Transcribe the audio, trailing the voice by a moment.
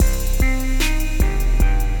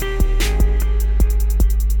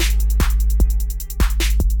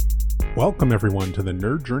Welcome, everyone, to the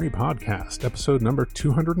Nerd Journey Podcast, episode number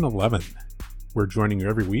 211. We're joining you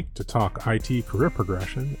every week to talk IT career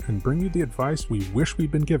progression and bring you the advice we wish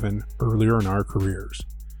we'd been given earlier in our careers.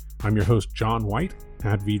 I'm your host, John White,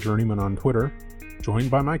 at VJourneyman on Twitter,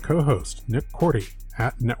 joined by my co-host, Nick Cordy,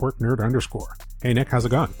 at NetworkNerd_. Hey, Nick, how's it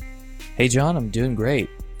going? Hey, John, I'm doing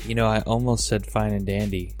great. You know, I almost said fine and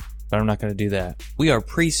dandy, but I'm not going to do that. We are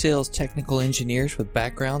pre-sales technical engineers with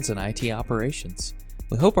backgrounds in IT operations.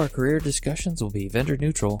 We hope our career discussions will be vendor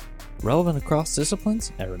neutral, relevant across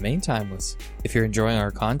disciplines, and remain timeless. If you're enjoying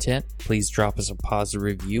our content, please drop us a positive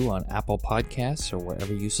review on Apple Podcasts or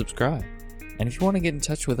wherever you subscribe. And if you want to get in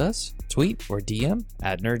touch with us, tweet or DM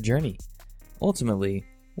at Nerd Journey. Ultimately,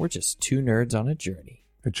 we're just two nerds on a journey.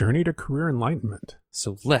 A journey to career enlightenment.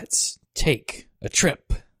 So let's take a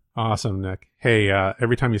trip. Awesome, Nick. Hey,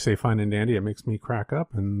 every time you say fine and dandy, it makes me crack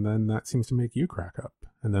up, and then that seems to make you crack up.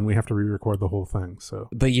 And then we have to re-record the whole thing, so.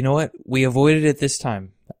 But you know what? We avoided it this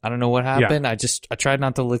time. I don't know what happened. Yeah. I tried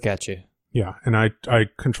not to look at you. Yeah, and I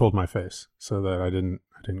controlled my face so that I didn't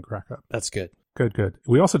crack up. That's good. Good.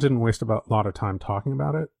 We also didn't waste a lot of time talking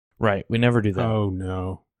about it. Right. We never do that. Oh,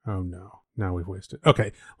 no. Now we've wasted.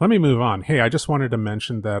 Okay, let me move on. Hey, I just wanted to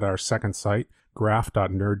mention that our second site,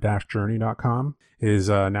 graph.nerd-journey.com, is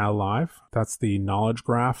now live. That's the knowledge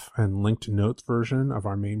graph and linked notes version of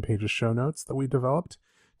our main page's show notes that we developed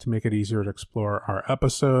to make it easier to explore our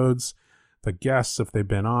episodes, the guests if they've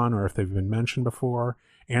been on or if they've been mentioned before,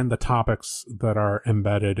 and the topics that are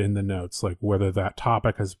embedded in the notes, like whether if that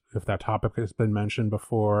topic has been mentioned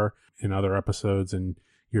before in other episodes and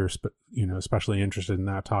you're especially interested in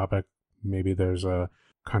that topic. Maybe there's a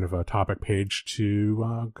kind of a topic page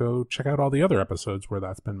to go check out all the other episodes where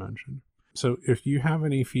that's been mentioned. So if you have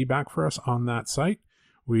any feedback for us on that site,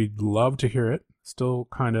 we'd love to hear it. Still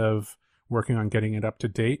kind of working on getting it up to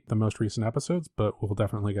date, the most recent episodes, but we'll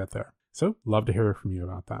definitely get there. So love to hear from you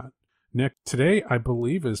about that. Nick, today I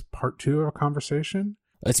believe is part 2 of a conversation.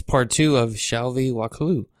 It's part 2 of Shalvi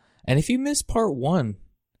Waklu. And if you missed part 1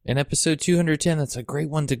 in episode 210, that's a great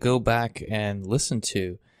one to go back and listen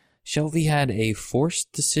to. Shelby had a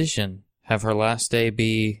forced decision, have her last day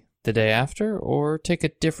be the day after or take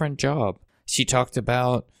a different job. She talked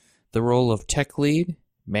about the role of tech lead,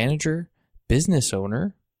 manager, business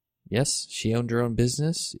owner. Yes, she owned her own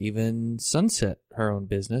business, even sunset her own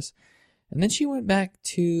business. And then she went back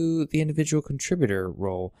to the individual contributor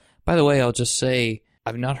role. By the way, I'll just say,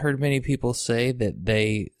 I've not heard many people say that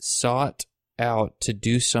they sought out to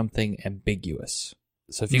do something ambiguous.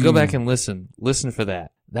 So if you go back and listen for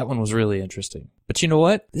that. That one was really interesting. But you know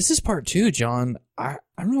what? This is part 2, John. I'm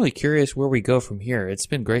really curious where we go from here. It's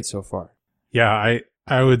been great so far. Yeah,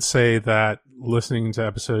 I would say that listening to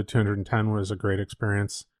episode 210 was a great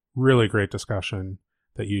experience. Really great discussion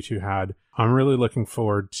that you two had. I'm really looking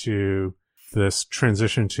forward to this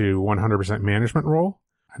transition to 100% management role.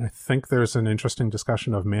 And I think there's an interesting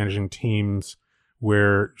discussion of managing teams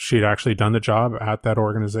where she'd actually done the job at that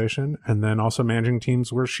organization, and then also managing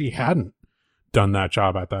teams where she hadn't done that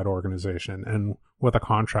job at that organization, and what the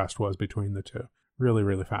contrast was between the two. Really,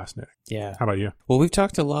 really fascinating. Yeah. How about you? Well, we've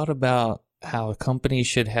talked a lot about how a company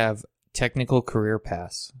should have technical career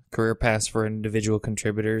paths for individual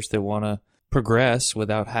contributors that want to progress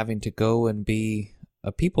without having to go and be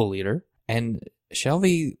a people leader. And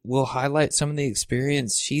Shelby will highlight some of the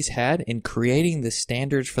experience she's had in creating the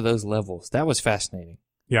standards for those levels. That was fascinating.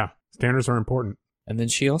 Yeah, standards are important. And then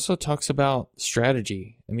she also talks about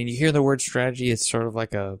strategy. I mean, you hear the word strategy, it's sort of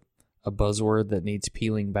like a buzzword that needs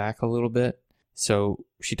peeling back a little bit. So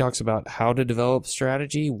she talks about how to develop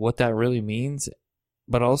strategy, what that really means,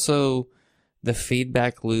 but also the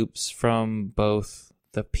feedback loops from both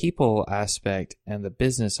the people aspect and the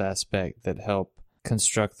business aspect that help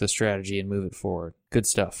construct the strategy and move it forward. Good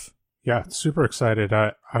stuff. Yeah, super excited.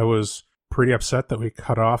 I was pretty upset that we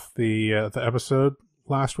cut off the episode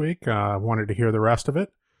last week. I wanted to hear the rest of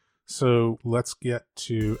it. So let's get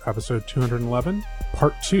to episode 211,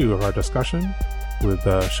 part 2 of our discussion with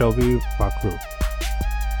Shelby Waklu.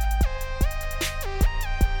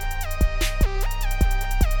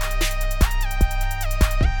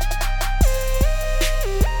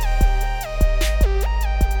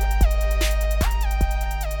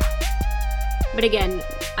 But again,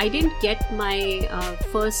 I didn't get my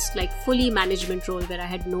first fully management role where I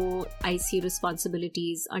had no IC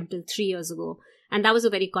responsibilities until 3 years ago. And that was a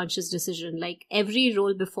very conscious decision. Like every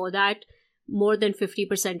role before that, more than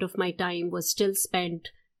 50% of my time was still spent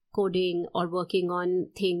coding or working on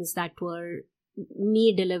things that were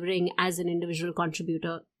me delivering as an individual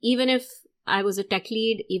contributor, even if I was a tech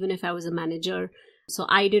lead, even if I was a manager. So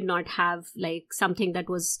I did not have something that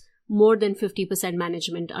was more than 50%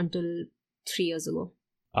 management until 3 years ago.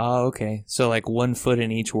 Oh, okay. So like 1 foot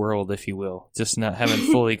in each world, if you will. Just not haven't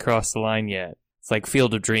fully crossed the line yet. It's like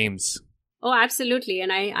Field of Dreams. Oh, absolutely.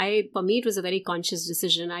 And I for me, it was a very conscious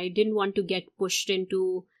decision. I didn't want to get pushed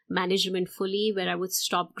into management fully where I would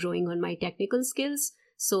stop growing on my technical skills.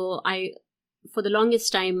 So for the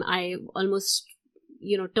longest time, I almost,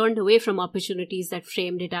 turned away from opportunities that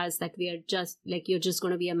framed it as that we are just like, you're just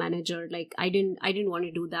going to be a manager. Like I didn't want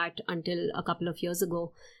to do that until a couple of years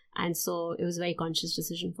ago. And so it was a very conscious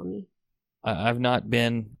decision for me. I've not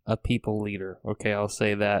been a people leader. Okay, I'll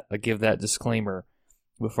say that. I give that disclaimer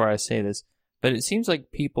before I say this. But it seems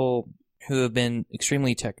like people who have been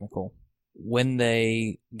extremely technical, when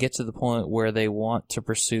they get to the point where they want to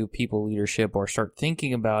pursue people leadership or start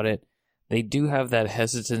thinking about it, they do have that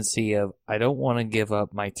hesitancy of, I don't want to give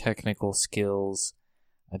up my technical skills.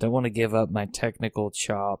 I don't want to give up my technical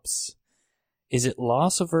chops. Is it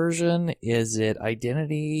loss aversion? Is it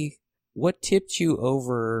identity? What tipped you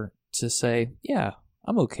over to say, yeah,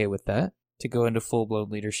 I'm okay with that, to go into full-blown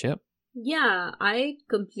leadership? Yeah, I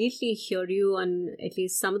completely hear you on at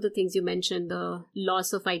least some of the things you mentioned, the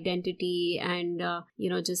loss of identity and,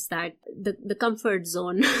 just that the comfort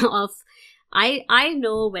zone of, I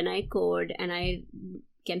know when I code and I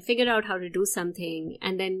can figure out how to do something.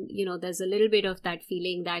 And then, there's a little bit of that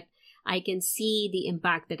feeling that I can see the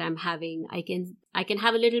impact that I'm having. I can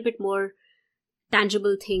have a little bit more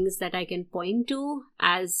tangible things that I can point to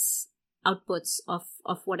as outputs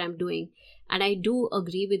of what I'm doing. And I do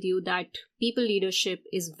agree with you that people leadership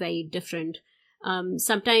is very different.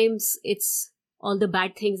 Sometimes it's all the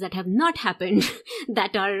bad things that have not happened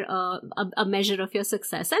that are a measure of your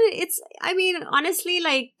success. And honestly,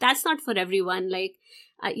 like, that's not for everyone. Like,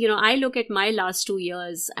 I look at my last 2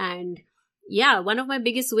 years and yeah, one of my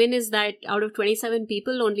biggest win is that out of 27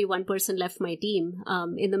 people, only one person left my team.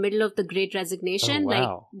 In the middle of the Great Resignation, like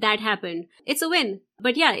that happened. It's a win,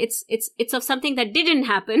 but yeah, it's of something that didn't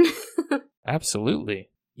happen. Absolutely,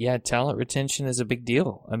 yeah. Talent retention is a big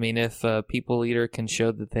deal. I mean, if a people leader can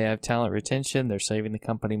show that they have talent retention, they're saving the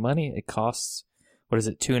company money. It costs,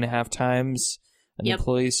 2.5 times an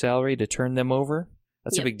employee's salary to turn them over.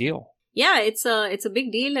 That's a big deal. Yeah, it's a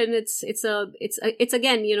big deal, and it's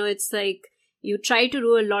again, it's like, you try to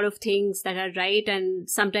do a lot of things that are right, and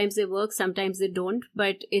sometimes they work, sometimes they don't.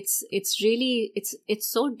 But it's really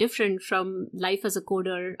so different from life as a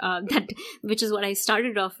coder, which is what I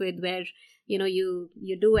started off with, where you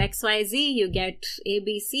do XYZ, you get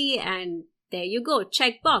ABC, and there you go,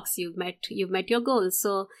 check box, you've met your goals.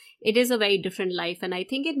 So it is a very different life, and I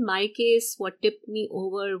think in my case, what tipped me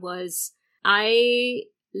over was I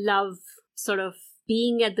love sort of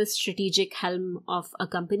being at the strategic helm of a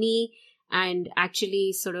company and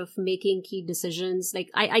actually sort of making key decisions. Like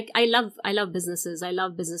I love businesses. I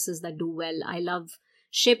love businesses that do well. I love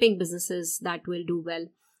shaping businesses that will do well.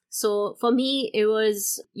 So for me, it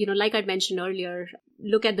was, like I mentioned earlier,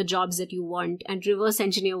 look at the jobs that you want and reverse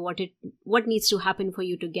engineer what needs to happen for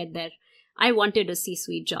you to get there. I wanted a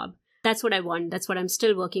C-suite job. That's what I want. That's what I'm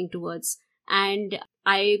still working towards. And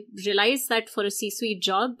I realized that for a C-suite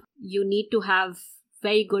job, you need to have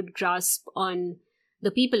very good grasp on the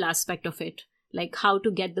people aspect of it, like how to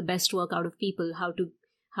get the best work out of people, how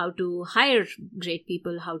to hire great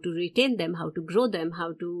people, how to retain them, how to grow them,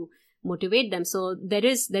 how to motivate them. So there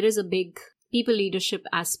is a big people leadership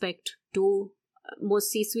aspect to most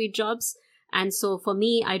C-suite jobs. And so for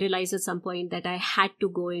me, I realized at some point that I had to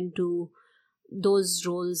go into those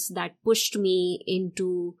roles that pushed me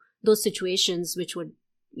into those situations, which would,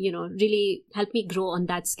 really help me grow on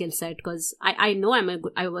that skill set. Because I know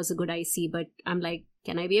I was a good IC, but I'm like,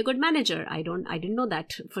 can I be a good manager? I didn't know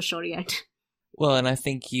that for sure yet. Well, and I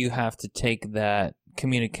think you have to take that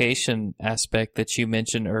communication aspect that you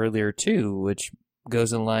mentioned earlier too, which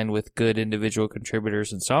goes in line with good individual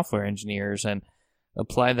contributors and software engineers, and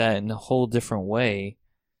apply that in a whole different way.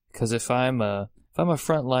 Because if I'm a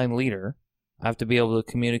frontline leader, I have to be able to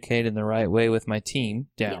communicate in the right way with my team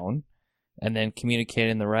down, and then communicate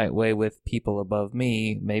in the right way with people above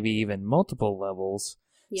me, maybe even multiple levels.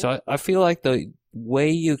 Yep. So I feel like the way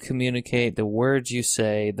you communicate, the words you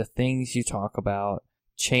say, the things you talk about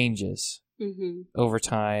changes over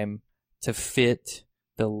time to fit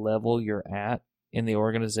the level you're at in the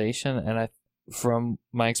organization. And from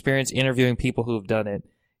my experience interviewing people who have done it,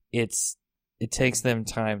 it takes them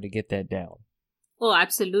time to get that down. Oh,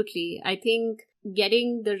 absolutely. I think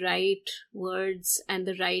getting the right words and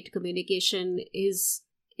the right communication is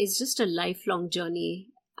just a lifelong journey.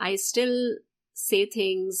 I still say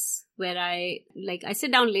things where I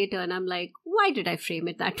sit down later and I'm like, why did I frame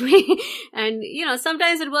it that way? And,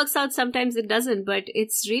 sometimes it works out, sometimes it doesn't, but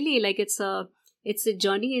it's really like it's a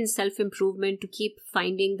journey in self-improvement to keep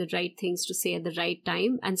finding the right things to say at the right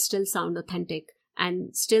time and still sound authentic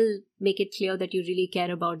and still make it clear that you really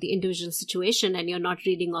care about the individual situation and you're not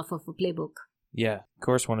reading off of a playbook. Yeah, of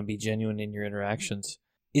course, want to be genuine in your interactions.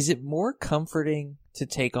 Is it more comforting to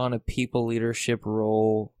take on a people leadership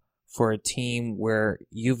role for a team where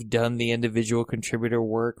you've done the individual contributor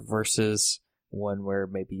work versus one where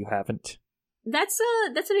maybe you haven't? That's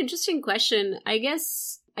an interesting question. I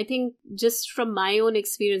think just from my own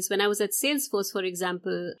experience, when I was at Salesforce, for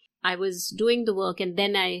example, I was doing the work and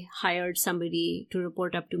then I hired somebody to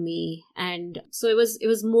report up to me. And so it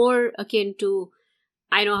was more akin to,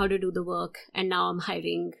 I know how to do the work and now I'm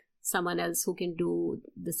hiring someone else who can do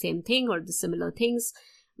the same thing or the similar things.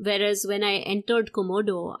 Whereas when I entered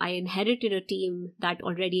Komodo, I inherited a team that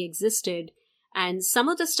already existed. And some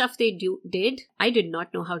of the stuff they did, I did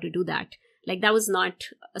not know how to do that. Like that was not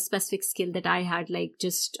a specific skill that I had, like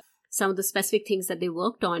just some of the specific things that they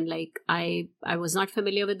worked on. Like I was not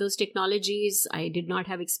familiar with those technologies. I did not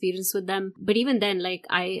have experience with them. But even then, like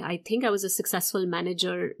I think I was a successful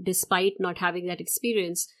manager despite not having that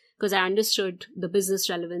experience because I understood the business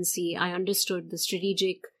relevancy. I understood the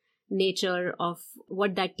strategic nature of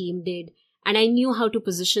what that team did. And I knew how to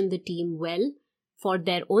position the team well for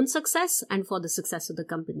their own success and for the success of the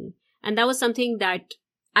company. And that was something that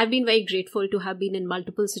I've been very grateful to have been in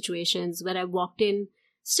multiple situations where I walked in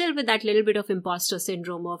still with that little bit of imposter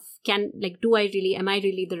syndrome of am I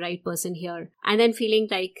really the right person here? And then feeling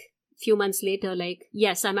like a few months later, like,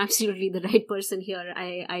 yes, I'm absolutely the right person here.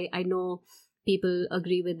 I know people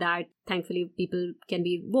agree with that. Thankfully, people can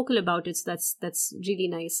be vocal about it. So that's really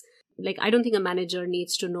nice. Like, I don't think a manager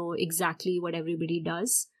needs to know exactly what everybody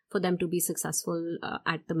does for them to be successful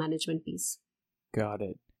at the management piece. Got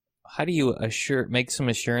it. How do you make some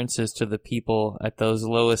assurances to the people at those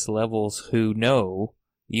lowest levels who know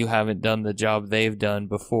you haven't done the job they've done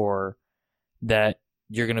before that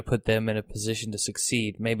you're going to put them in a position to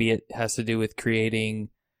succeed? Maybe it has to do with creating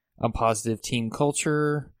a positive team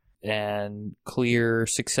culture and clear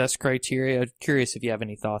success criteria. I'm curious if you have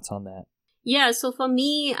any thoughts on that. Yeah, so for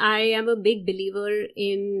me, I am a big believer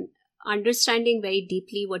in understanding very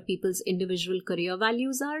deeply what people's individual career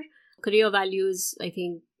values are. Career values, I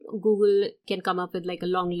think Google can come up with like a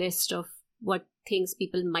long list of what things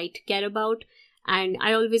people might care about. And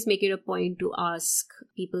I always make it a point to ask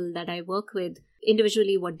people that I work with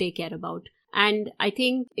individually what they care about. And I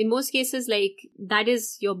think in most cases, like that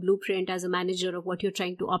is your blueprint as a manager of what you're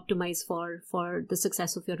trying to optimize for the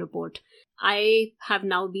success of your report. I have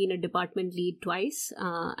now been a department lead twice.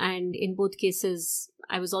 And in both cases,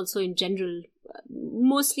 I was also in general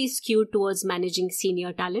mostly skewed towards managing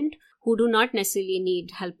senior talent who do not necessarily need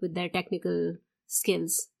help with their technical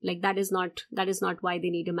skills. Like that is not why they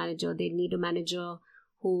need a manager. They need a manager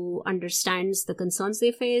who understands the concerns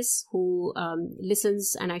they face, who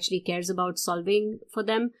listens and actually cares about solving for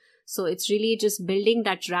them. So it's really just building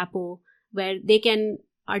that rapport where they can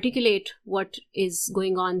articulate what is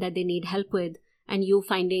going on that they need help with, and you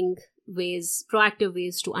finding proactive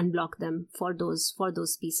ways to unblock them for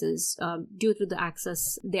those pieces due to the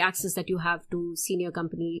access that you have to senior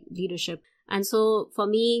company leadership. And so for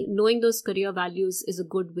me, knowing those career values is a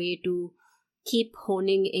good way to keep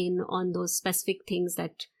honing in on those specific things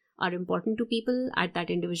that are important to people at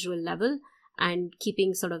that individual level and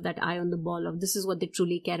keeping sort of that eye on the ball of this is what they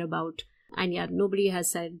truly care about. And yeah, nobody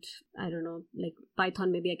has said, I don't know, like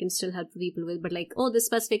Python, maybe I can still help people with, but like, oh, this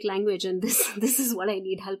specific language and this is what I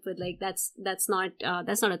need help with. Like that's not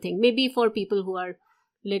a thing. Maybe for people who are a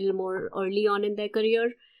little more early on in their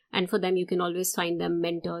career, and for them, you can always find them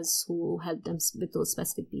mentors who help them with those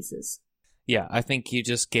specific pieces. Yeah, I think you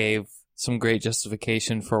just gave some great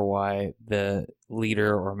justification for why the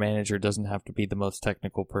leader or manager doesn't have to be the most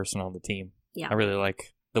technical person on the team. Yeah. I really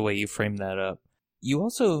like the way you framed that up. You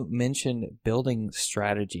also mentioned building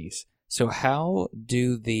strategies. So how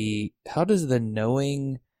does the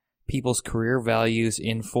knowing people's career values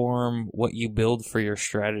inform what you build for your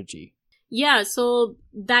strategy? Yeah, so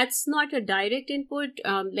that's not a direct input.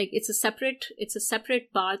 It's a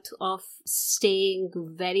separate path of staying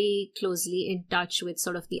very closely in touch with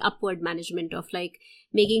sort of the upward management of like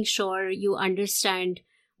making sure you understand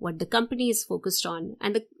what the company is focused on.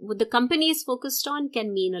 And what the company is focused on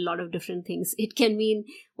can mean a lot of different things. It can mean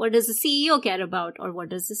what does the CEO care about, or what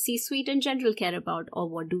does the C-suite in general care about, or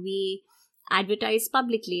what do we advertise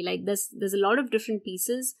publicly? Like there's a lot of different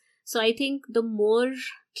pieces. So I think the more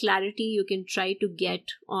clarity you can try to get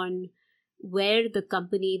on where the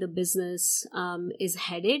company, the business is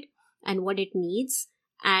headed and what it needs,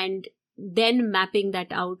 and then mapping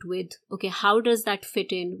that out with, okay, how does that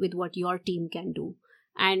fit in with what your team can do,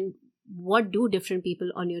 and what do different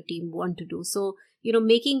people on your team want to do. So,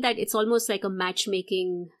 making that, it's almost like a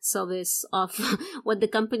matchmaking service of what the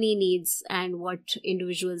company needs and what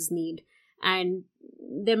individuals need. And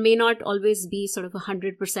there may not always be sort of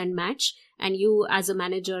 100% match. And you as a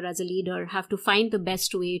manager, as a leader, have to find the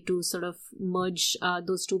best way to sort of merge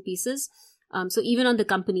those two pieces. So even on the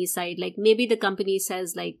company side, like maybe the company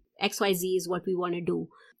says like XYZ is what we want to do.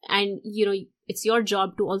 And, it's your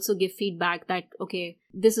job to also give feedback that, okay,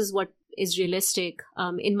 this is what is realistic.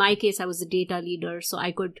 In my case, I was a data leader, so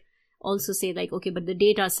I could also say like, okay, but the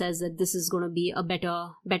data says that this is going to be a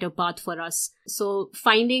better path for us. So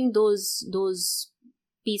finding those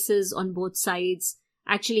pieces on both sides,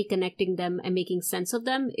 actually connecting them and making sense of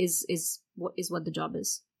them is what the job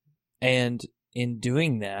is. And in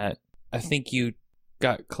doing that, I think you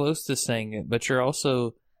got close to saying it, but you're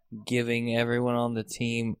also giving everyone on the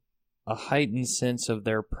team a heightened sense of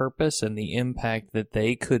their purpose and the impact that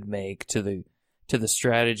they could make to the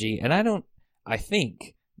strategy. And I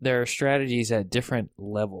think there are strategies at different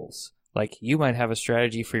levels. Like you might have a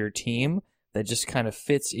strategy for your team that just kind of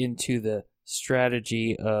fits into the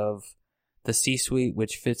strategy of the C-suite,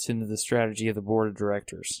 which fits into the strategy of the board of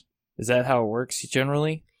directors. Is that how it works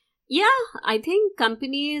generally? Yeah, I think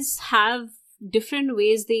companies have different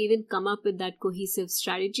ways they even come up with that cohesive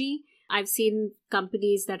strategy. I've seen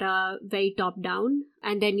companies that are very top down,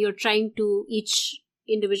 and then each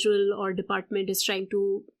individual or department is trying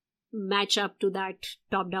to match up to that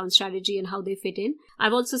top down strategy and how they fit in.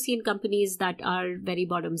 I've also seen companies that are very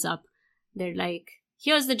bottoms up. They're like,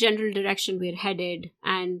 here's the general direction we're headed,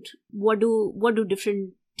 and what do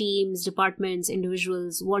different teams, departments,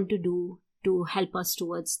 individuals want to do to help us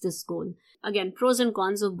towards this goal. Again, pros and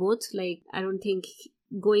cons of both. Like, I don't think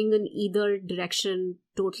going in either direction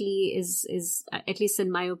totally is, at least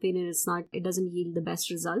in my opinion, it doesn't yield the best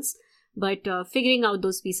results. But figuring out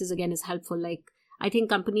those pieces again is helpful. Like, I think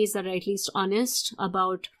companies that are at least honest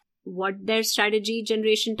about what their strategy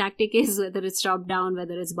generation tactic is, whether it's top down,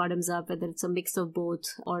 whether it's bottoms up, whether it's a mix of both,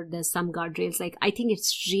 or there's some guardrails, like, I think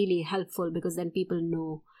it's really helpful, because then people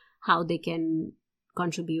know how they can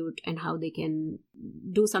contribute and how they can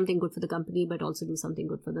do something good for the company, but also do something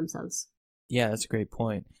good for themselves. Yeah, that's a great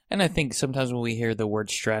point. And I think sometimes when we hear the word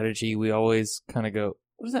strategy, we always kind of go,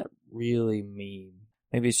 what does that really mean?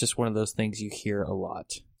 Maybe it's just one of those things you hear a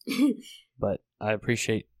lot. But I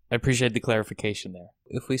appreciate the clarification there.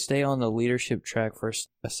 If we stay on the leadership track for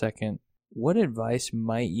a second, what advice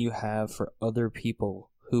might you have for other people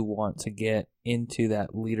who want to get into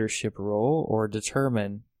that leadership role or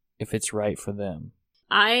determine if it's right for them?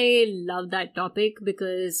 I love that topic,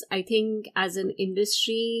 because I think as an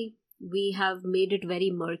industry, we have made it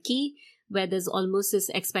very murky, where there's almost this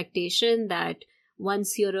expectation that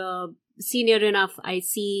once you're a senior enough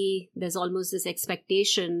IC, there's almost this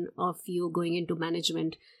expectation of you going into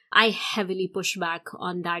management. I heavily push back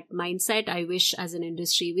on that mindset. I wish as an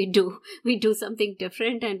industry we do something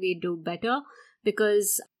different and we do better,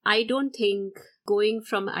 because I don't think going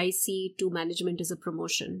from IC to management is a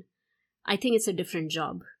promotion. I think it's a different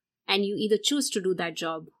job, and you either choose to do that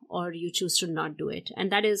job or you choose to not do it.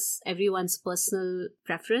 And that is everyone's personal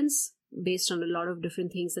preference based on a lot of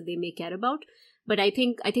different things that they may care about. But I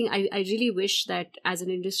think I really wish that as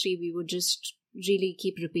an industry, we would just really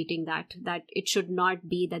keep repeating that it should not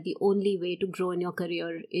be that the only way to grow in your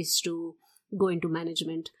career is to go into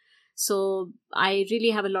management. So I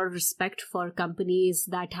really have a lot of respect for companies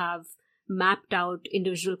that have mapped out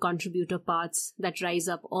individual contributor paths that rise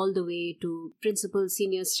up all the way to principal,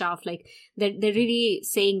 senior staff. Like they're really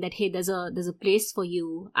saying that, hey, there's a place for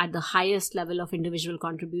you at the highest level of individual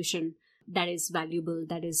contribution that is valuable,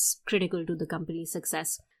 that is critical to the company's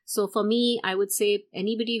success. So for me, I would say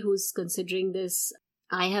anybody who's considering this,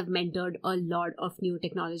 I have mentored a lot of new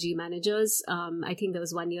technology managers. I think there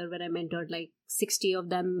was 1 year where I mentored like 60 of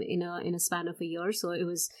them in a span of a year. So it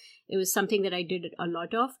was something that I did a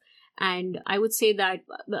lot of. And I would say that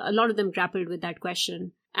a lot of them grappled with that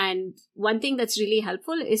question. And one thing that's really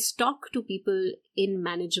helpful is talk to people in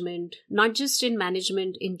management, not just in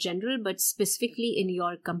management in general, but specifically in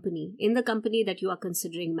your company, in the company that you are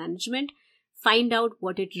considering management. Find out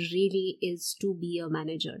what it really is to be a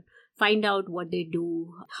manager. Find out what they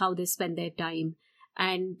do, how they spend their time.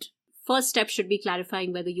 And first step should be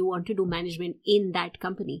clarifying whether you want to do management in that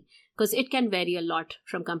company, because it can vary a lot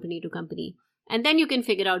from company to company. And then you can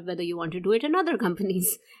figure out whether you want to do it in other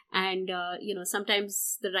companies. And,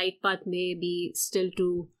 sometimes the right path may be still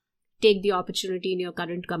to take the opportunity in your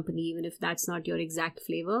current company, even if that's not your exact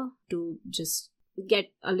flavor, to just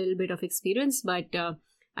get a little bit of experience. But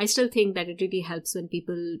I still think that it really helps when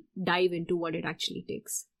people dive into what it actually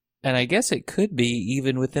takes. And I guess it could be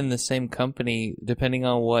even within the same company, depending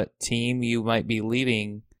on what team you might be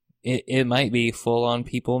leading, it might be full-on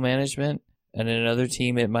people management, and in another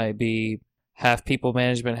team it might be half people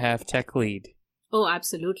management, half tech lead. Oh,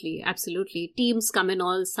 absolutely. Absolutely. Teams come in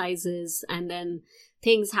all sizes, and then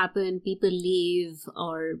things happen, people leave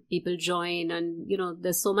or people join, and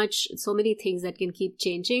there's so many things that can keep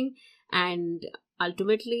changing, and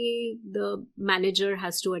ultimately the manager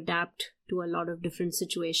has to adapt to a lot of different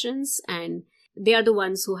situations, and they are the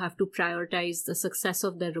ones who have to prioritize the success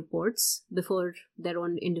of their reports before their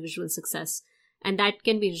own individual success. And that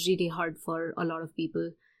can be really hard for a lot of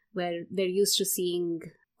people, where they're used to seeing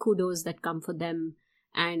kudos that come for them,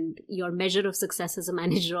 and your measure of success as a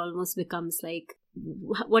manager almost becomes like,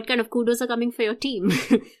 what kind of kudos are coming for your team?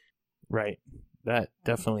 Right. That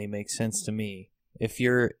definitely makes sense to me.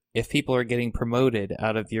 If people are getting promoted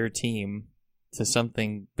out of your team to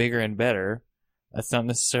something bigger and better, that's not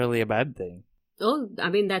necessarily a bad thing. Oh, I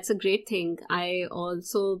mean, that's a great thing. I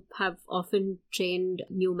also have often trained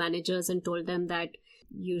new managers and told them that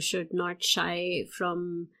you should not shy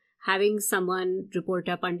from having someone report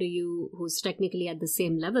up under you who's technically at the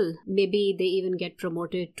same level. Maybe they even get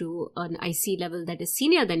promoted to an IC level that is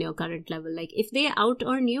senior than your current level. Like, if they out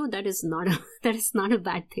earn you, that is not a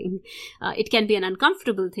bad thing. It can be an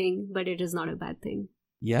uncomfortable thing, but it is not a bad thing.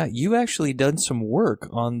 Yeah, you actually done some work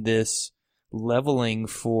on this leveling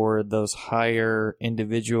for those higher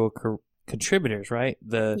individual contributors, right?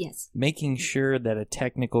 Yes. Making sure that a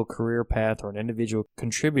technical career path or an individual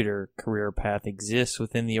contributor career path exists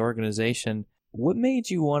within the organization. What made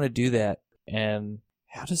you want to do that? And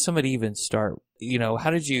how does somebody even start?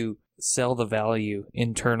 How did you sell the value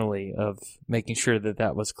internally of making sure that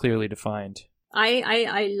that was clearly defined?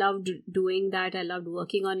 I loved doing that. I loved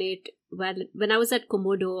working on it. When I was at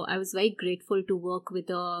Komodo, I was very grateful to work with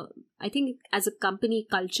I think as a company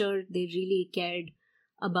culture, they really cared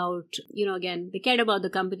about, again, they cared about the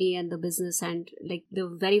company and the business, and like they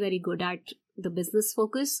were very, very good at the business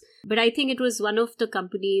focus. But I think it was one of the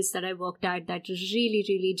companies that I worked at that really,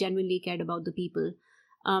 really genuinely cared about the people.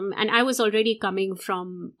 And I was already coming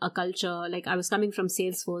from a culture, like I was coming from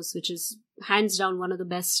Salesforce, which is hands down one of the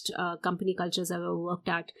best company cultures I've ever worked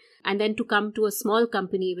at. And then to come to a small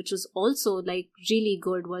company, which was also like really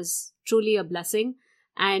good, was truly a blessing.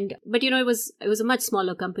 But it was a much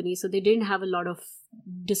smaller company, so they didn't have a lot of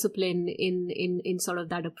discipline in sort of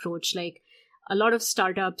that approach. Like, a lot of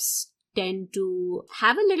startups tend to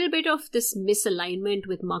have a little bit of this misalignment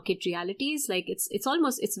with market realities. Like,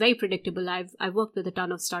 it's very predictable. I've worked with a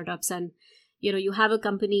ton of startups, and you have a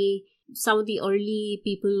company, some of the early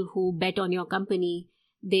people who bet on your company,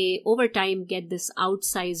 they over time get this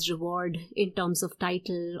outsized reward in terms of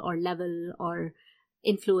title or level or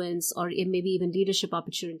influence or maybe even leadership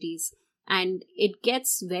opportunities. And it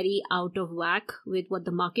gets very out of whack with what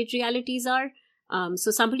the market realities are.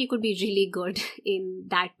 So somebody could be really good in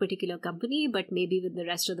that particular company, but maybe with the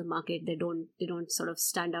rest of the market, they don't sort of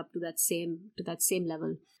stand up to that same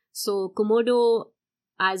level. So Komodo,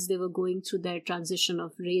 as they were going through their transition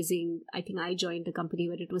of raising, I think I joined the company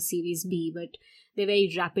when it was Series B, but they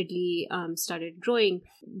very rapidly started growing.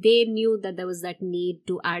 They knew that there was that need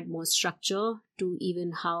to add more structure to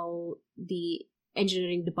even how the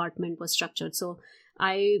engineering department was structured. So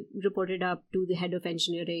I reported up to the head of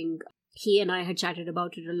engineering. He and I had chatted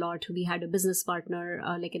about it a lot. We had a business partner,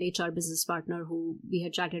 like an HR business partner, who we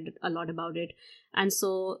had chatted a lot about it. And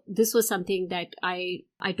so this was something that I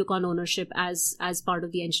took on ownership as part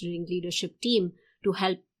of the engineering leadership team to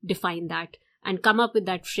help define that and come up with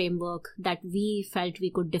that framework that we felt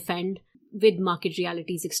we could defend with market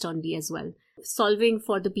realities externally as well. Solving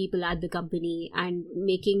for the people at the company and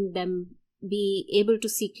making them be able to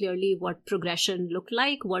see clearly what progression looked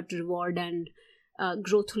like, what reward and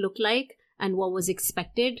growth looked like, and what was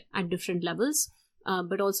expected at different levels,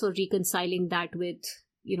 but also reconciling that with,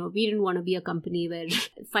 we didn't want to be a company where,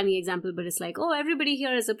 funny example, but it's like, oh, everybody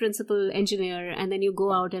here is a principal engineer, and then you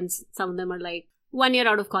go out and some of them are like 1 year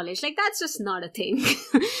out of college. Like, that's just not a thing.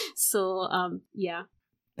 So, yeah.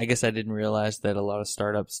 I guess I didn't realize that a lot of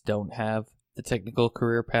startups don't have the technical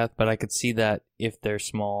career path, but I could see that if they're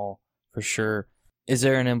small, for sure. Is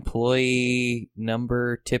there an employee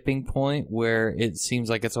number tipping point where it seems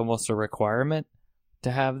like it's almost a requirement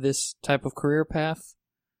to have this type of career path?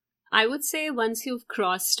 I would say once you've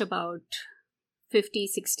crossed about 50,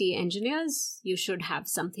 60 engineers, you should have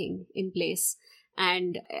something in place.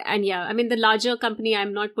 And yeah, I mean, the larger company,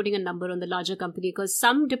 I'm not putting a number on the larger company because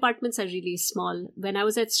some departments are really small. When I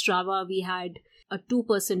was at Strava, we had a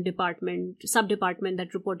 2-person sub-department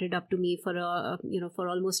that reported up to me for for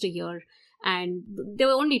almost a year. And there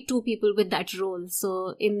were only 2 people with that role.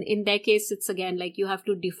 So in their case, it's again like you have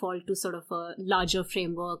to default to sort of a larger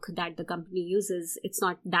framework that the company uses. It's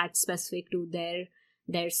not that specific to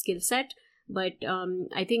their skill set. But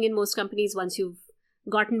I think in most companies, once you've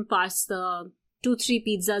gotten past the 2-3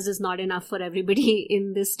 pizzas is not enough for everybody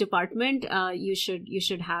in this department, you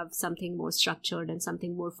should have something more structured and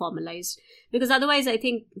something more formalized. Because otherwise, I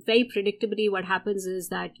think very predictably what happens is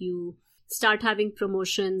that you start having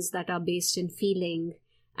promotions that are based in feeling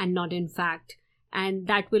and not in fact. And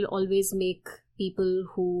that will always make people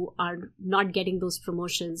who are not getting those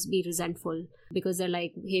promotions be resentful because they're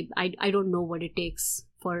like, hey, I don't know what it takes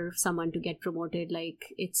for someone to get promoted.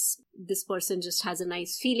 Like, it's this person just has a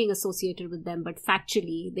nice feeling associated with them, but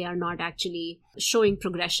factually they are not actually showing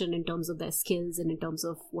progression in terms of their skills and in terms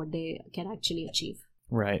of what they can actually achieve.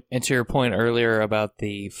 Right. And to your point earlier about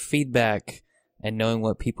the feedback and knowing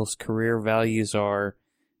what people's career values are,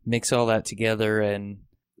 mix all that together, and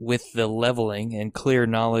with the leveling and clear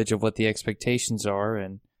knowledge of what the expectations are,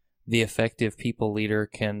 and the effective people leader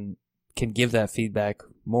can give that feedback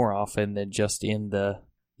more often than just in the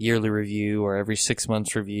yearly review or every 6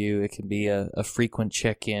 months review. It can be a frequent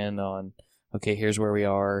check-in on, okay, here's where we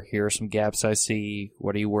are. Here are some gaps I see.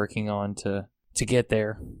 What are you working on to get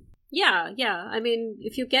there? Yeah. I mean,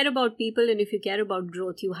 if you care about people and if you care about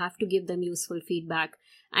growth, you have to give them useful feedback.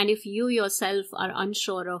 And if you yourself are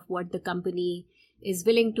unsure of what the company is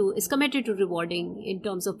committed to rewarding in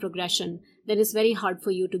terms of progression, then it's very hard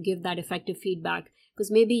for you to give that effective feedback. Because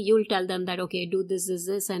maybe you'll tell them that, okay, do this,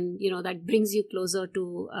 and, that brings you closer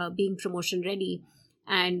to being promotion ready.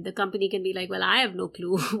 And the company can be like, well, I have no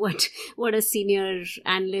clue what a senior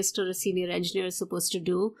analyst or a senior engineer is supposed to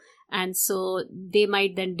do. And so they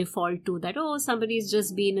might then default to that, oh, somebody's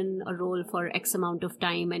just been in a role for X amount of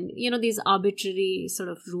time. And, these arbitrary sort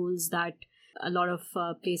of rules that a lot of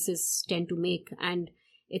places tend to make. And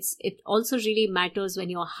it also really matters when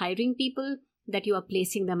you're hiring people that you are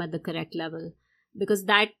placing them at the correct level. Because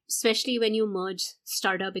that, especially when you merge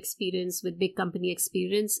startup experience with big company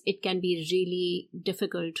experience, it can be really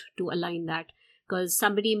difficult to align that. Because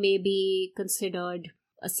somebody may be considered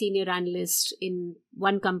a senior analyst in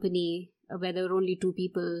one company where there are only 2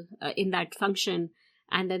 people in that function,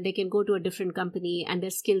 and then they can go to a different company and their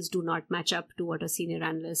skills do not match up to what a senior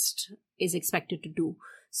analyst is expected to do.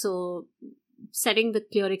 So setting the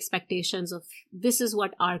clear expectations of this is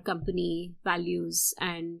what our company values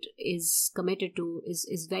and is committed to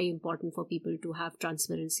is very important for people to have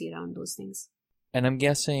transparency around those things. And I'm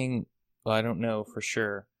guessing, well, I don't know for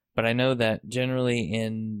sure, but I know that generally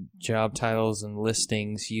in job titles and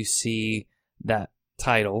listings, you see that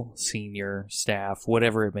title, senior, staff,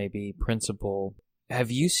 whatever it may be, principal.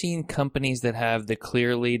 Have you seen companies that have the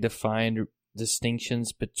clearly defined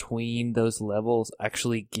distinctions between those levels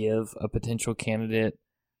actually give a potential candidate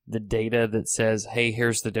the data that says, hey,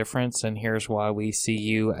 here's the difference and here's why we see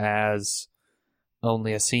you as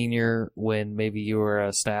only a senior when maybe you were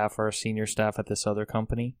a staff or a senior staff at this other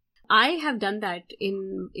company? I have done that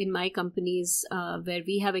in my companies where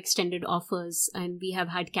we have extended offers and we have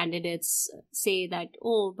had candidates say that,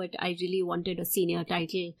 oh, but I really wanted a senior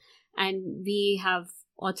title. And we have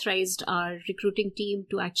authorized our recruiting team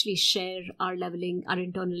to actually share our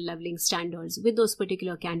internal leveling standards with those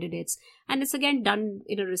particular candidates. And it's again done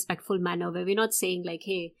in a respectful manner where we're not saying like,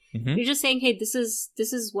 hey, we're just saying, hey, this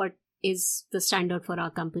is what is the standard for our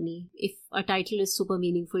company. If a title is super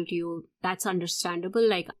meaningful to you, that's understandable.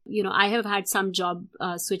 Like, I have had some job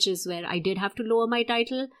switches where I did have to lower my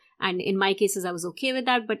title. And in my cases, I was okay with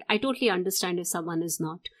that, but I totally understand if someone is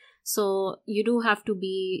not. So you do have to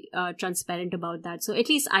be transparent about that. So at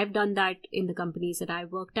least I've done that in the companies that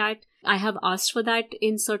I've worked at. I have asked for that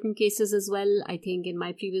in certain cases as well. I think in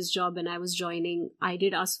my previous job when I was joining, I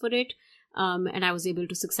did ask for it. And I was able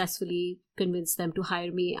to successfully convince them to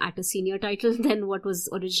hire me at a senior title than what was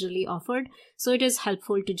originally offered. So it is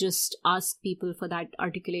helpful to just ask people for that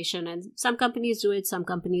articulation. And some companies do it, some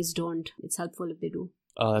companies don't. It's helpful if they do.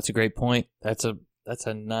 Oh, that's a great point. That's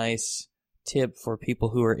a nice tip for people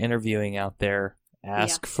who are interviewing out there.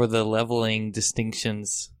 Ask for the leveling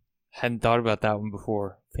distinctions. Hadn't thought about that one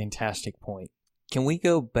before. Fantastic point. Can we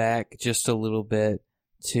go back just a little bit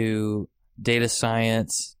to data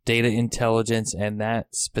science, data intelligence, and that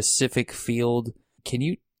specific field? Can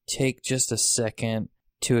you take just a second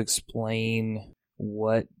to explain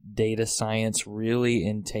what data science really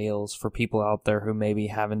entails for people out there who maybe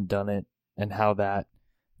haven't done it, and how that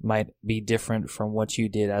might be different from what you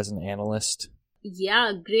did as an analyst?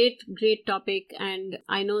 Yeah, great topic. And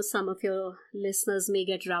I know some of your listeners may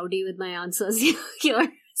get rowdy with my answers here.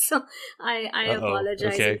 So I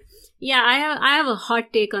apologize. Okay. Yeah, I have a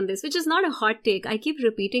hot take on this, which is not a hot take. I keep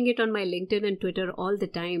repeating it on my LinkedIn and Twitter all the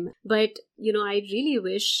time. But, I really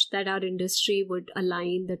wish that our industry would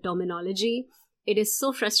align the terminology. It is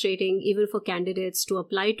so frustrating, even for candidates, to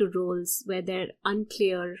apply to roles where they're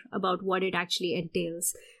unclear about what it actually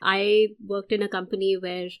entails. I worked in a company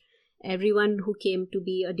where everyone who came to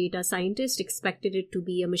be a data scientist expected it to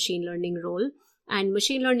be a machine learning role. And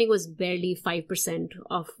machine learning was barely 5%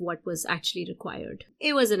 of what was actually required.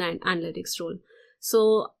 It was an analytics role.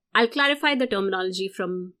 So I'll clarify the terminology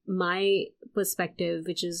from my perspective,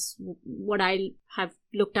 which is what I have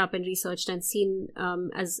looked up and researched and seen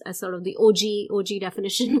as sort of the OG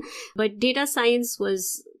definition. But data science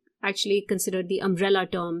was actually considered the umbrella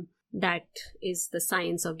term that is the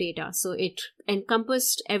science of data. So it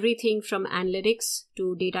encompassed everything from analytics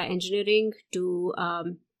to data engineering to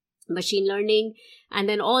machine learning, and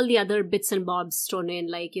then all the other bits and bobs thrown in,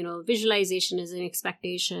 like, visualization is an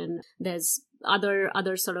expectation. There's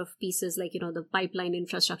other sort of pieces like, the pipeline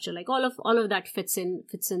infrastructure, like all of that fits in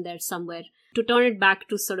there somewhere. To turn it back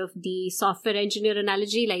to sort of the software engineer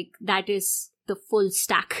analogy, like that is the full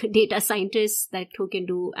stack data scientists who can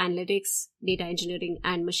do analytics, data engineering,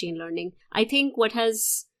 and machine learning. I think what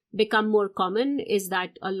has become more common is that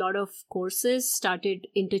a lot of courses started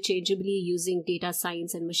interchangeably using data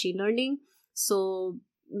science and machine learning. So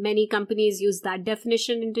many companies use that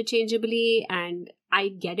definition interchangeably, and I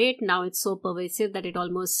get it. Now it's so pervasive that it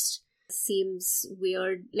almost seems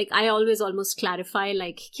weird. Like, I always almost clarify,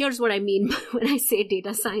 like, here's what I mean when I say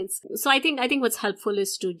data science. So I think what's helpful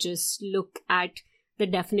is to just look at the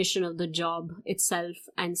definition of the job itself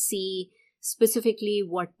and see specifically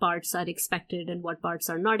what parts are expected and what parts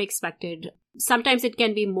are not expected. Sometimes it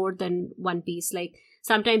can be more than one piece. Like,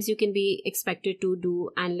 sometimes you can be expected to do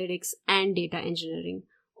analytics and data engineering,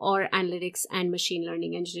 or analytics and machine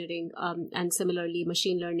learning engineering, and similarly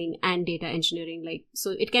machine learning and data engineering. Like,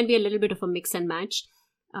 so it can be a little bit of a mix and match.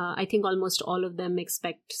 I think almost all of them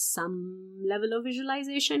expect some level of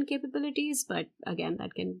visualization capabilities, but again,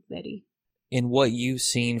 that can vary. In what you've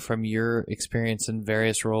seen from your experience in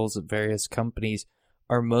various roles at various companies,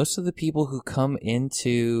 are most of the people who come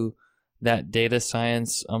into that data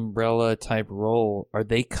science umbrella type role, are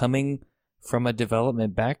they coming from a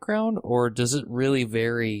development background, or does it really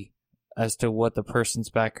vary as to what the person's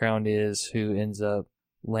background is who ends up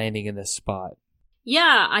landing in this spot?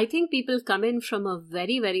 Yeah, I think people come in from a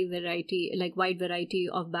very, very wide variety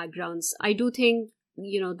of backgrounds. I do think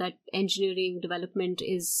that engineering development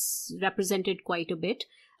is represented quite a bit.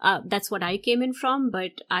 That's what I came in from,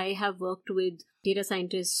 but I have worked with data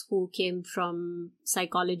scientists who came from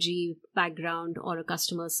psychology background or a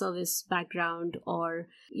customer service background, or,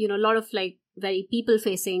 a lot of like very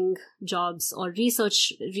people-facing jobs or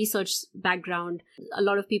research background. A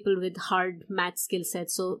lot of people with hard math skill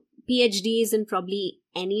sets. So PhDs in probably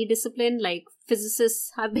any discipline, like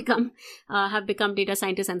physicists have become data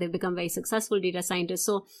scientists, and they've become very successful data scientists.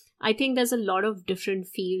 So I think there's a lot of different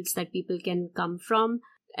fields that people can come from.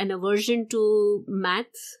 An aversion to math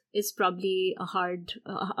is probably a hard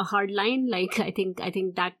line. Like, I think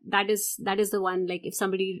that is the one. Like, if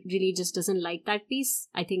somebody really just doesn't like that piece,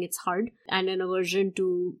 I think it's hard. And an aversion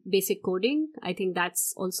to basic coding, I think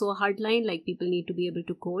that's also a hard line. Like, people need to be able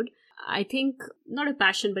to code. I think not a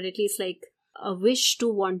passion, but at least like a wish to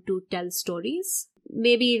want to tell stories.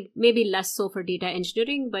 Maybe less so for data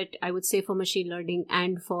engineering, but I would say for machine learning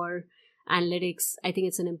and for analytics, I think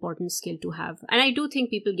it's an important skill to have. And I do think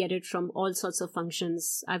people get it from all sorts of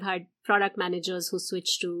functions. I've had product managers who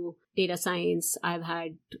switch to data science. I've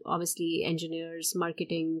had, obviously, engineers,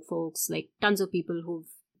 marketing folks, like tons of people who've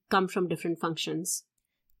come from different functions.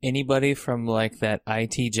 Anybody from like that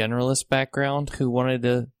IT generalist background who wanted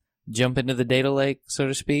to jump into the data lake, so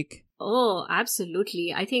to speak? Oh,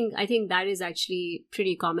 absolutely. I think that is actually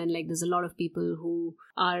pretty common. Like, there's a lot of people who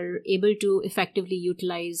are able to effectively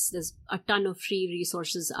utilize. There's a ton of free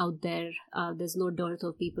resources out there. There's no dearth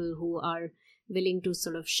of people who are willing to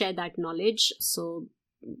sort of share that knowledge. So,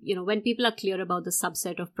 when people are clear about the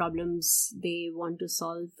subset of problems they want to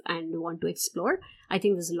solve and want to explore, I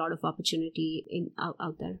think there's a lot of opportunity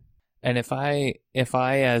out there. And if I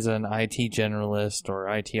as an IT generalist or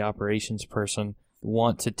IT operations person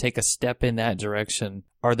want to take a step in that direction,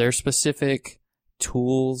 are there specific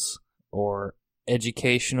tools or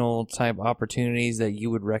educational type opportunities that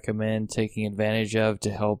you would recommend taking advantage of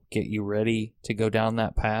to help get you ready to go down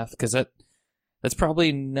that path? Because that's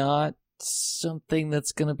probably not something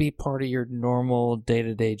that's going to be part of your normal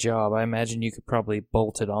day-to-day job. I imagine you could probably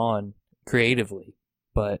bolt it on creatively,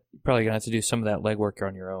 but you're probably going to have to do some of that legwork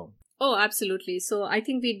on your own. Oh, absolutely. So I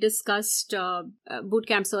think we discussed boot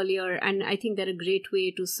camps earlier, and I think they're a great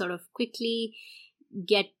way to sort of quickly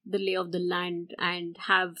get the lay of the land and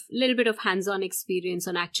have a little bit of hands-on experience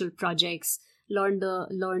on actual projects, learn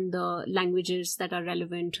the languages that are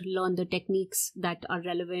relevant, learn the techniques that are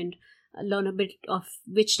relevant, learn a bit of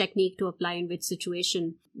which technique to apply in which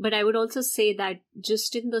situation. But I would also say that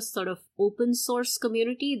just in the sort of open source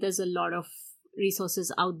community, there's a lot of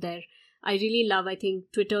resources out there. I really love, I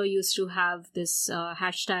think Twitter used to have this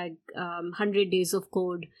hashtag 100 days of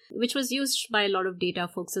code, which was used by a lot of data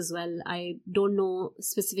folks as well. I don't know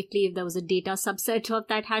specifically if there was a data subset of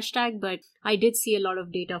that hashtag, but I did see a lot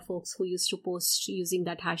of data folks who used to post using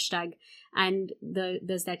that hashtag. And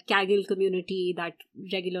there's that Kaggle community that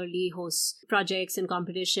regularly hosts projects and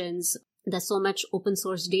competitions. There's so much open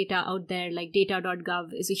source data out there, like data.gov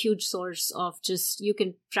is a huge source of just, you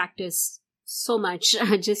can practice so much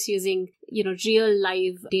just using, real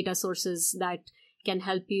live data sources that can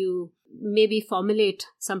help you maybe formulate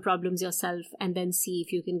some problems yourself and then see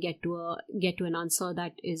if you can get to an answer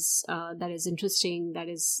that is interesting,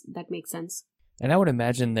 that makes sense. And I would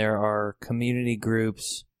imagine there are community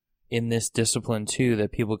groups in this discipline too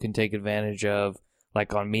that people can take advantage of,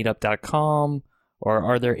 like on meetup.com, or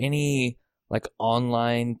are there any like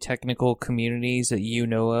online technical communities that you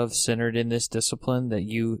know of centered in this discipline that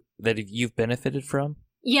you've benefited from?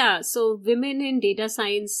 Yeah, so Women in Data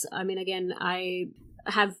Science, I mean, again, I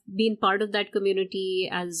have been part of that community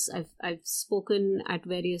as I've spoken at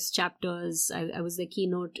various chapters. I was the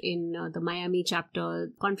keynote in the Miami chapter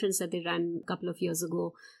conference that they ran a couple of years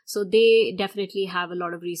ago. So they definitely have a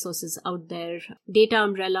lot of resources out there. Data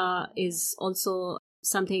Umbrella is also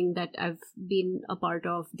something that I've been a part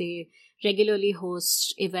of. They regularly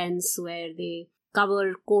host events where they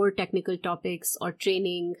cover core technical topics or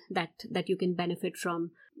training that you can benefit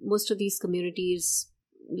from. Most of these communities,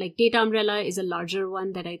 like Data Umbrella is a larger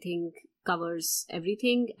one that I think covers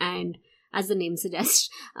everything, and as the name suggests,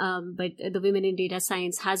 but the Women in Data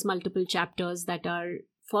Science has multiple chapters that are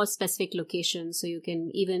for specific locations, so you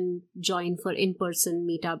can even join for in-person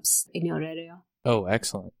meetups in your area. Oh,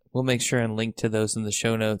 excellent. We'll make sure and link to those in the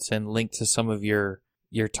show notes and link to some of your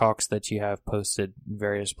talks that you have posted in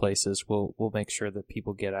various places. We'll make sure that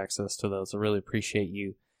people get access to those. I really appreciate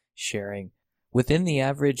you sharing. Within the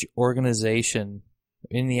average organization,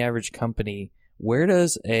 in the average company, where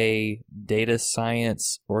does a data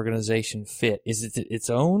science organization fit? Is it its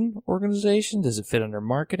own organization? Does it fit under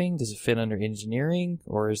marketing? Does it fit under engineering?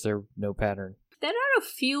 Or is there no pattern? There are a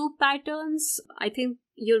few patterns. I think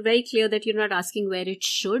you're very clear that you're not asking where it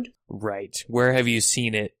should. Right. Where have you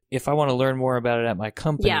seen it? If I want to learn more about it at my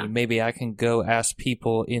company, maybe I can go ask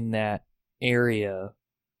people in that area,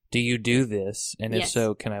 do you do this? And if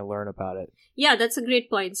so, can I learn about it? Yeah, that's a great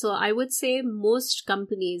point. So I would say most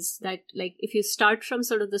companies that, like, if you start from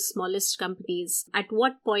sort of the smallest companies, at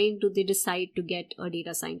what point do they decide to get a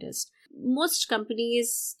data scientist? Most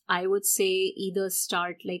companies, I would say, either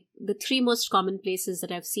start, like, the three most common places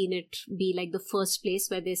that I've seen it be, like, the first place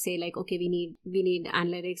where they say, like, okay, we need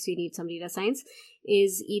analytics, we need some data science,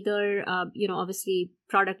 is either, obviously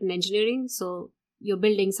product and engineering. So you're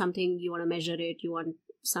building something, you want to measure it, you want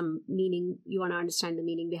some meaning, you want to understand the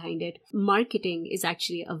meaning behind it. Marketing is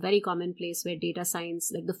actually a very common place where data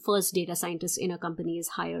science, like the first data scientist in a company, is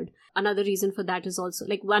hired. Another reason for that is also,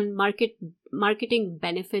 like, one, marketing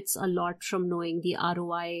benefits a lot from knowing the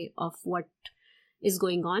ROI of what is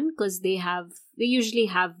going on, because they usually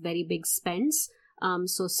have very big spends.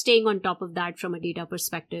 So staying on top of that from a data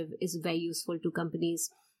perspective is very useful to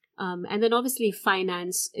companies. And then obviously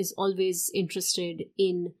finance is always interested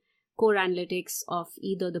in core analytics of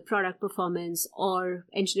either the product performance or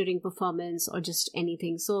engineering performance or just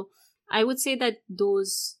anything. So I would say that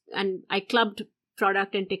those, and I clubbed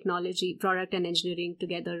product and engineering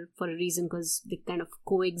together for a reason, because they kind of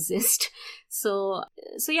coexist. So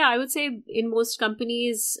yeah, I would say in most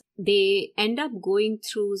companies, they end up going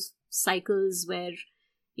through cycles where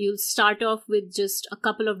you'll start off with just a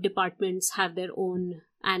couple of departments have their own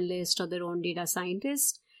analyst or their own data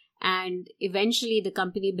scientist. And eventually the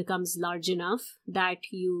company becomes large enough that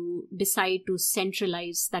you decide to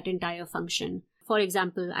centralize that entire function. For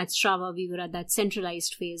example, at Strava, we were at that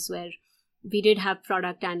centralized phase where we did have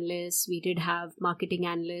product analysts, we did have marketing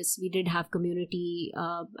analysts, we did have community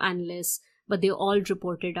analysts, but they all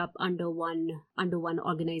reported up under one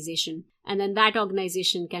organization. And then that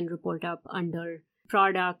organization can report up under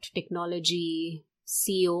product, technology,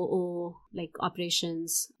 COO, like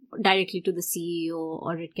operations, directly to the CEO,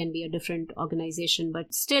 or it can be a different organization,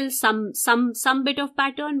 but still some bit of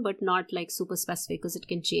pattern, but not like super specific, because it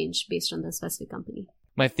can change based on the specific company.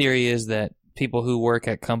 My theory is that people who work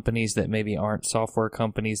at companies that maybe aren't software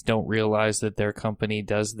companies don't realize that their company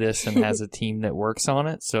does this and has a team that works on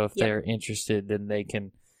it. So if they're interested, then they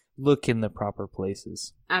can look in the proper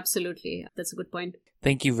places. Absolutely. That's a good point.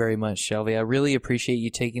 Thank you very much, Shelby. I really appreciate you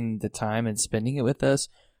taking the time and spending it with us.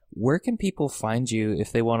 Where can people find you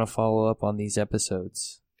if they want to follow up on these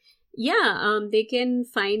episodes? Yeah, they can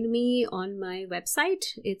find me on my website.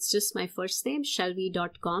 It's just my first name,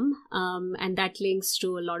 shelvi.com. And that links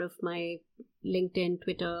to a lot of my LinkedIn,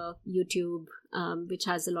 Twitter, YouTube, which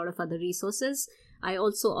has a lot of other resources. I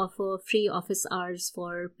also offer free office hours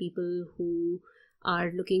for people who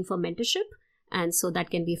are looking for mentorship. And so that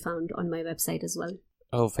can be found on my website as well.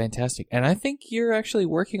 Oh, fantastic. And I think you're actually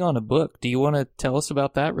working on a book. Do you want to tell us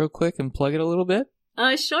about that real quick and plug it a little bit?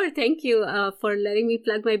 Sure. Thank you for letting me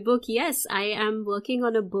plug my book. Yes, I am working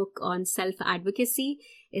on a book on self-advocacy.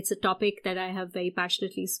 It's a topic that I have very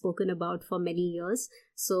passionately spoken about for many years.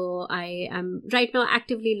 So I am right now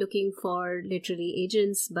actively looking for literary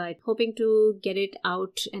agents, but hoping to get it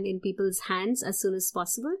out and in people's hands as soon as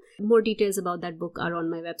possible. More details about that book are on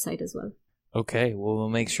my website as well. Okay, well, we'll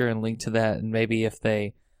make sure and link to that. And maybe if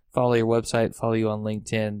they follow your website, follow you on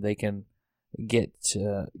LinkedIn, they can get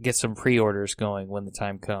some pre-orders going when the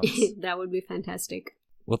time comes. That would be fantastic.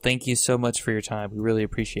 Well, thank you so much for your time. We really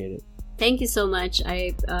appreciate it. Thank you so much.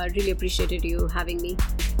 I really appreciated you having me.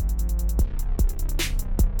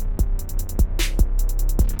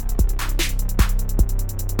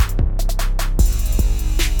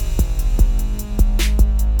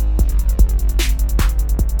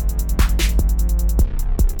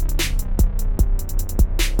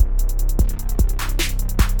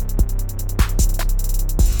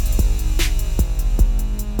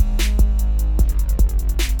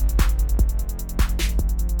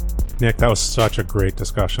 Nick, that was such a great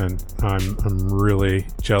discussion. I'm really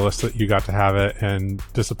jealous that you got to have it and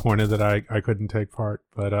disappointed that I couldn't take part,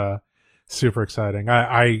 but super exciting.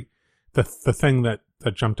 The thing that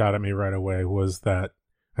jumped out at me right away was that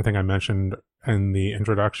I think I mentioned in the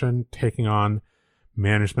introduction, taking on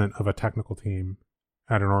management of a technical team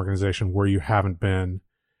at an organization where you haven't been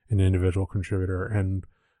an individual contributor, and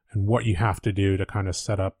what you have to do to kind of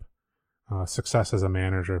set up success as a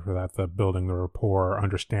manager for that, the building the rapport,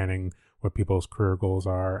 understanding what people's career goals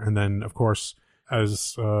are. And then, of course,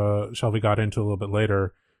 as Shelby got into a little bit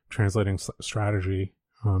later, translating strategy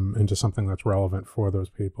into something that's relevant for those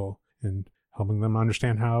people and helping them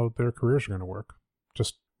understand how their careers are going to work.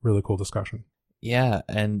 Just really cool discussion. Yeah,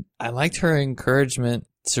 and I liked her encouragement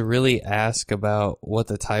to really ask about what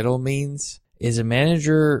the title means. Is a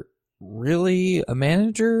manager really a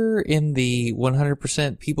manager in the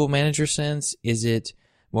 100% people manager sense? Is it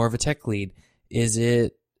more of a tech lead? Is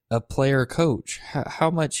it a player coach? How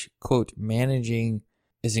much, quote, managing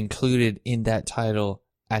is included in that title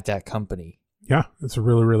at that company? Yeah, it's a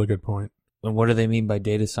really, really good point. And what do they mean by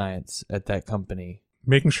data science at that company?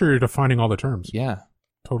 Making sure you're defining all the terms. Yeah.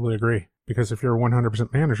 Totally agree. Because if you're a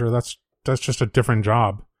 100% manager, that's just a different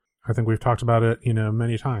job. I think we've talked about it,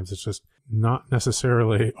 many times. It's just not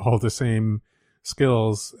necessarily all the same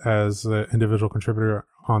skills as the individual contributor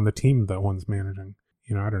on the team that one's managing.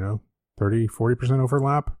 I don't know, 30, 40%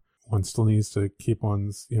 overlap. One still needs to keep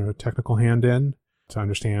one's, technical hand in to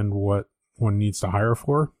understand what one needs to hire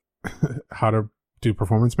for, how to do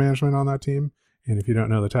performance management on that team. And if you don't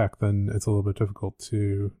know the tech, then it's a little bit difficult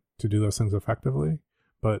to do those things effectively.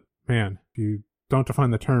 But man, if you don't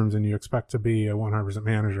define the terms and you expect to be a 100%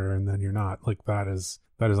 manager and then you're not, like that is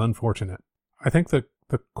unfortunate. I think the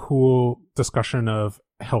cool discussion of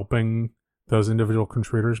helping those individual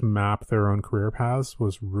contributors map their own career paths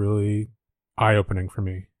was really eye-opening for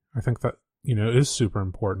me. I think that, is super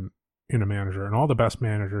important in a manager, and all the best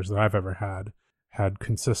managers that I've ever had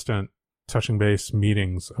consistent touching base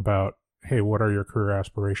meetings about, hey, what are your career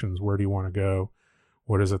aspirations? Where do you want to go?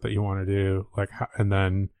 What is it that you want to do? And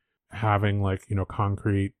then having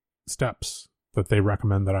concrete steps that they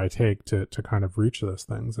recommend that I take to kind of reach those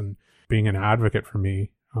things, and being an advocate for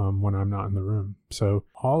me when I'm not in the room. So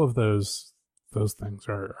all of those things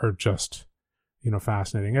are just,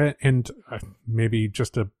 fascinating. And maybe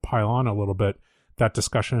just to pile on a little bit, that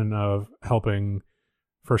discussion of helping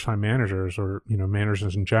first-time managers or,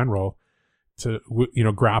 managers in general to,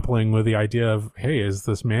 grappling with the idea of, hey, is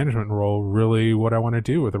this management role really what I want to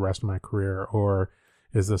do with the rest of my career? Or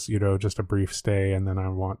is this, just a brief stay and then I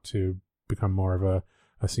want to become more of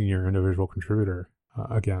a senior individual contributor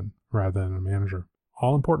again, rather than a manager?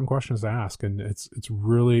 all important questions to ask. And it's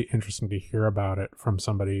really interesting to hear about it from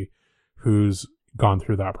somebody who's gone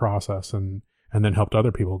through that process and then helped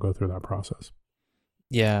other people go through that process.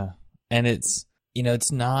 Yeah. And it's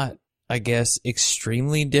not, I guess,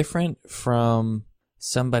 extremely different from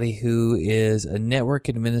somebody who is a network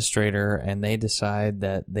administrator and they decide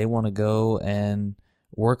that they want to go and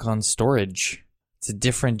work on storage. It's a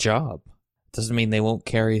different job. Doesn't mean they won't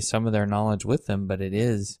carry some of their knowledge with them, but it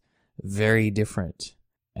is very different.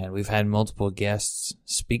 And we've had multiple guests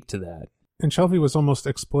speak to that. And Shelby was almost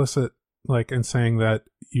explicit, like in saying that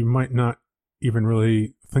you might not even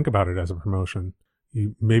really think about it as a promotion.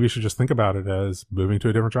 You maybe should just think about it as moving to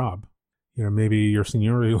a different job. Maybe your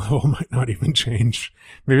seniority level might not even change.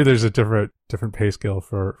 Maybe there's a different pay scale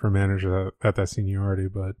for managers at that seniority,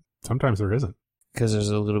 but sometimes there isn't. Because there's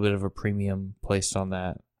a little bit of a premium placed on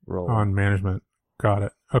that role. On management. Got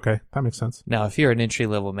it. Okay, that makes sense. Now, if you're an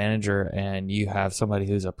entry-level manager and you have somebody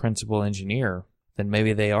who's a principal engineer, then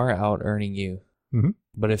maybe they are out earning you. Mm-hmm.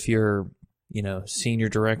 But if you're, senior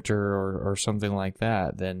director or something like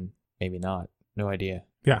that, then maybe not. No idea.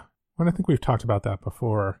 Yeah. Well, I think we've talked about that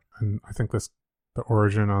before. And I think the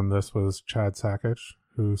origin on this was Chad Sakich,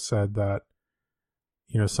 who said that,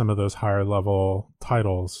 some of those higher level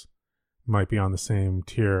titles might be on the same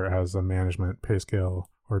tier as a management pay scale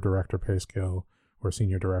or director pay scale or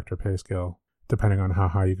senior director pay scale, depending on how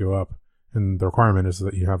high you go up. And the requirement is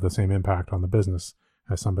that you have the same impact on the business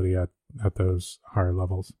as somebody at those higher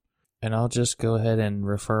levels. And I'll just go ahead and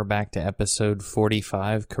refer back to episode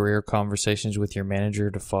 45, Career Conversations with Your Manager,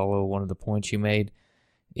 to follow one of the points you made.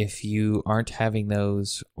 If you aren't having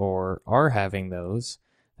those or are having those,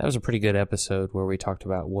 that was a pretty good episode where we talked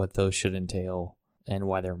about what those should entail and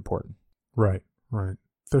why they're important. Right.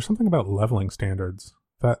 There's something about leveling standards.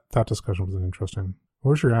 That discussion was interesting.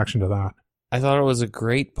 What was your reaction to that? I thought it was a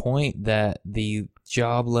great point that the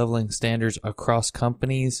job leveling standards across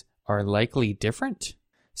companies are likely different.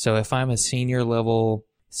 So if I'm a senior level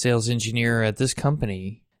sales engineer at this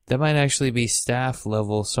company, that might actually be staff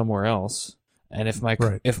level somewhere else. And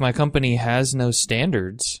if my company has no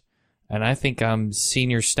standards and I think I'm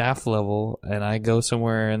senior staff level and I go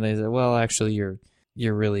somewhere and they say, well, actually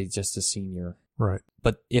you're really just a senior. Right.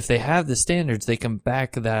 But if they have the standards, they can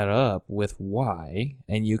back that up with why,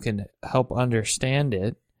 and you can help understand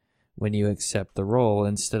it when you accept the role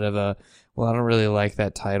instead of I don't really like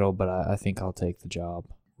that title, but I think I'll take the job.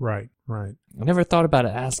 Right. I never thought about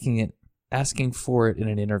asking for it in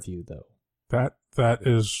an interview, though.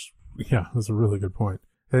 That's a really good point.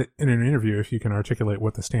 In an interview, if you can articulate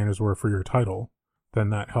what the standards were for your title, then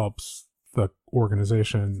that helps the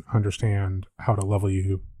organization understand how to level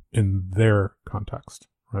you in their context,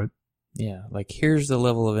 right? Yeah, like here's the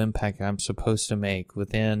level of impact I'm supposed to make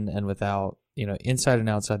within and without, inside and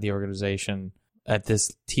outside the organization at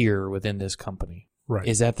this tier within this company. Right.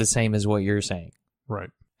 Is that the same as what you're saying? Right.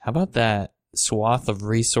 How about that swath of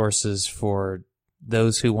resources for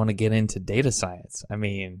those who want to get into data science? I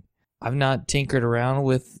mean, I've not tinkered around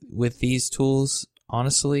with these tools,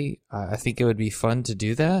 honestly. I think it would be fun to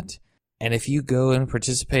do that. And if you go and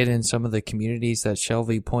participate in some of the communities that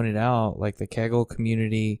Shelby pointed out, like the Kaggle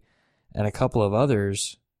community and a couple of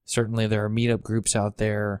others, certainly there are meetup groups out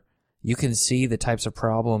there. You can see the types of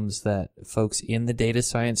problems that folks in the data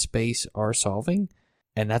science space are solving.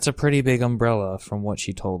 And that's a pretty big umbrella from what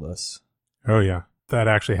she told us. Oh, yeah. That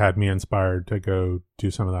actually had me inspired to go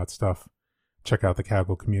do some of that stuff. Check out the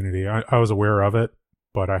Kaggle community. I was aware of it,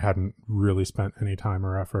 but I hadn't really spent any time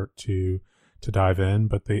or effort to dive in.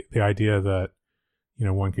 But the idea that,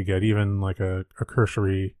 one could get even like a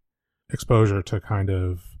cursory exposure to kind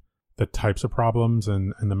of the types of problems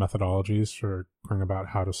and the methodologies for learning about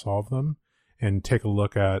how to solve them and take a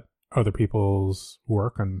look at other people's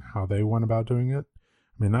work and how they went about doing it.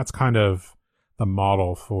 I mean, that's kind of the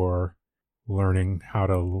model for learning how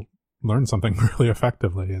to learn something really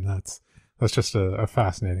effectively. And that's just a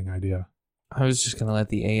fascinating idea. I was just going to let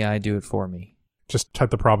the AI do it for me. Just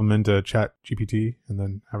type the problem into ChatGPT and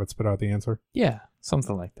then have it spit out the answer? Yeah,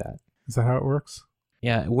 something like that. Is that how it works?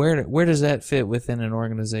 Yeah, where does that fit within an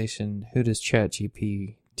organization? Who does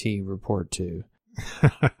ChatGPT report to?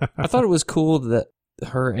 I thought it was cool that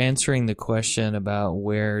her answering the question about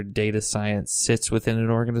where data science sits within an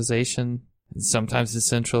organization. Sometimes it's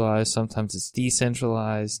centralized, sometimes it's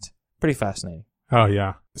decentralized. Pretty fascinating. Oh,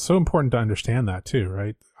 yeah. It's so important to understand that too,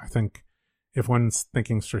 right? I think if one's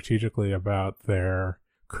thinking strategically about their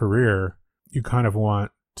career, you kind of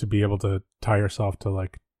want to be able to tie yourself to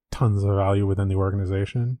like tons of value within the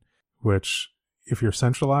organization, which if you're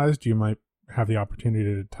centralized, you might have the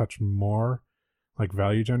opportunity to touch more like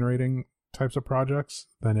value generating types of projects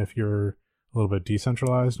than if you're a little bit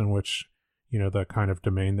decentralized, in which, the kind of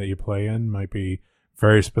domain that you play in might be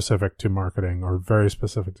very specific to marketing or very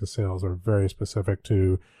specific to sales or very specific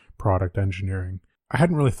to product engineering. I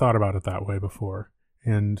hadn't really thought about it that way before,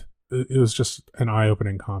 and it was just an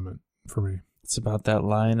eye-opening comment for me. It's about that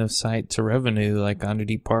line of sight to revenue, like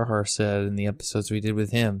Anudeep Parhar said in the episodes we did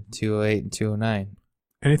with him, 208 and 209.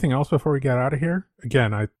 Anything else before we get out of here?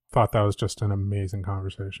 Again, I thought that was just an amazing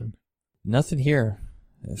conversation. Nothing here.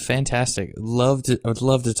 Fantastic. I would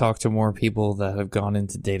love to talk to more people that have gone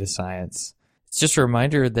into data science. It's just a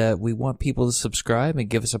reminder that we want people to subscribe and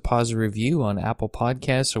give us a positive review on Apple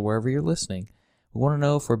Podcasts or wherever you're listening. We want to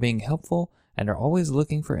know if we're being helpful and are always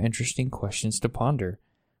looking for interesting questions to ponder.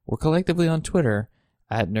 We're collectively on Twitter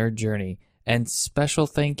at Nerd Journey. And special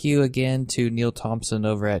thank you again to Neil Thompson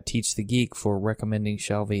over at Teach the Geek for recommending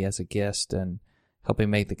Shelby as a guest and helping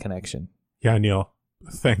make the connection. Yeah, Neil,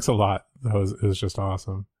 thanks a lot. It was just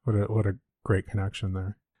awesome. What a great connection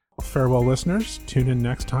there. Well, farewell, listeners. Tune in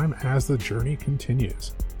next time as the journey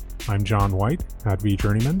continues. I'm John White at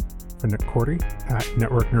VJourneyman, for Nick Cordy at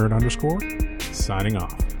NetworkNerd_, signing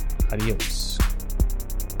off. Adios.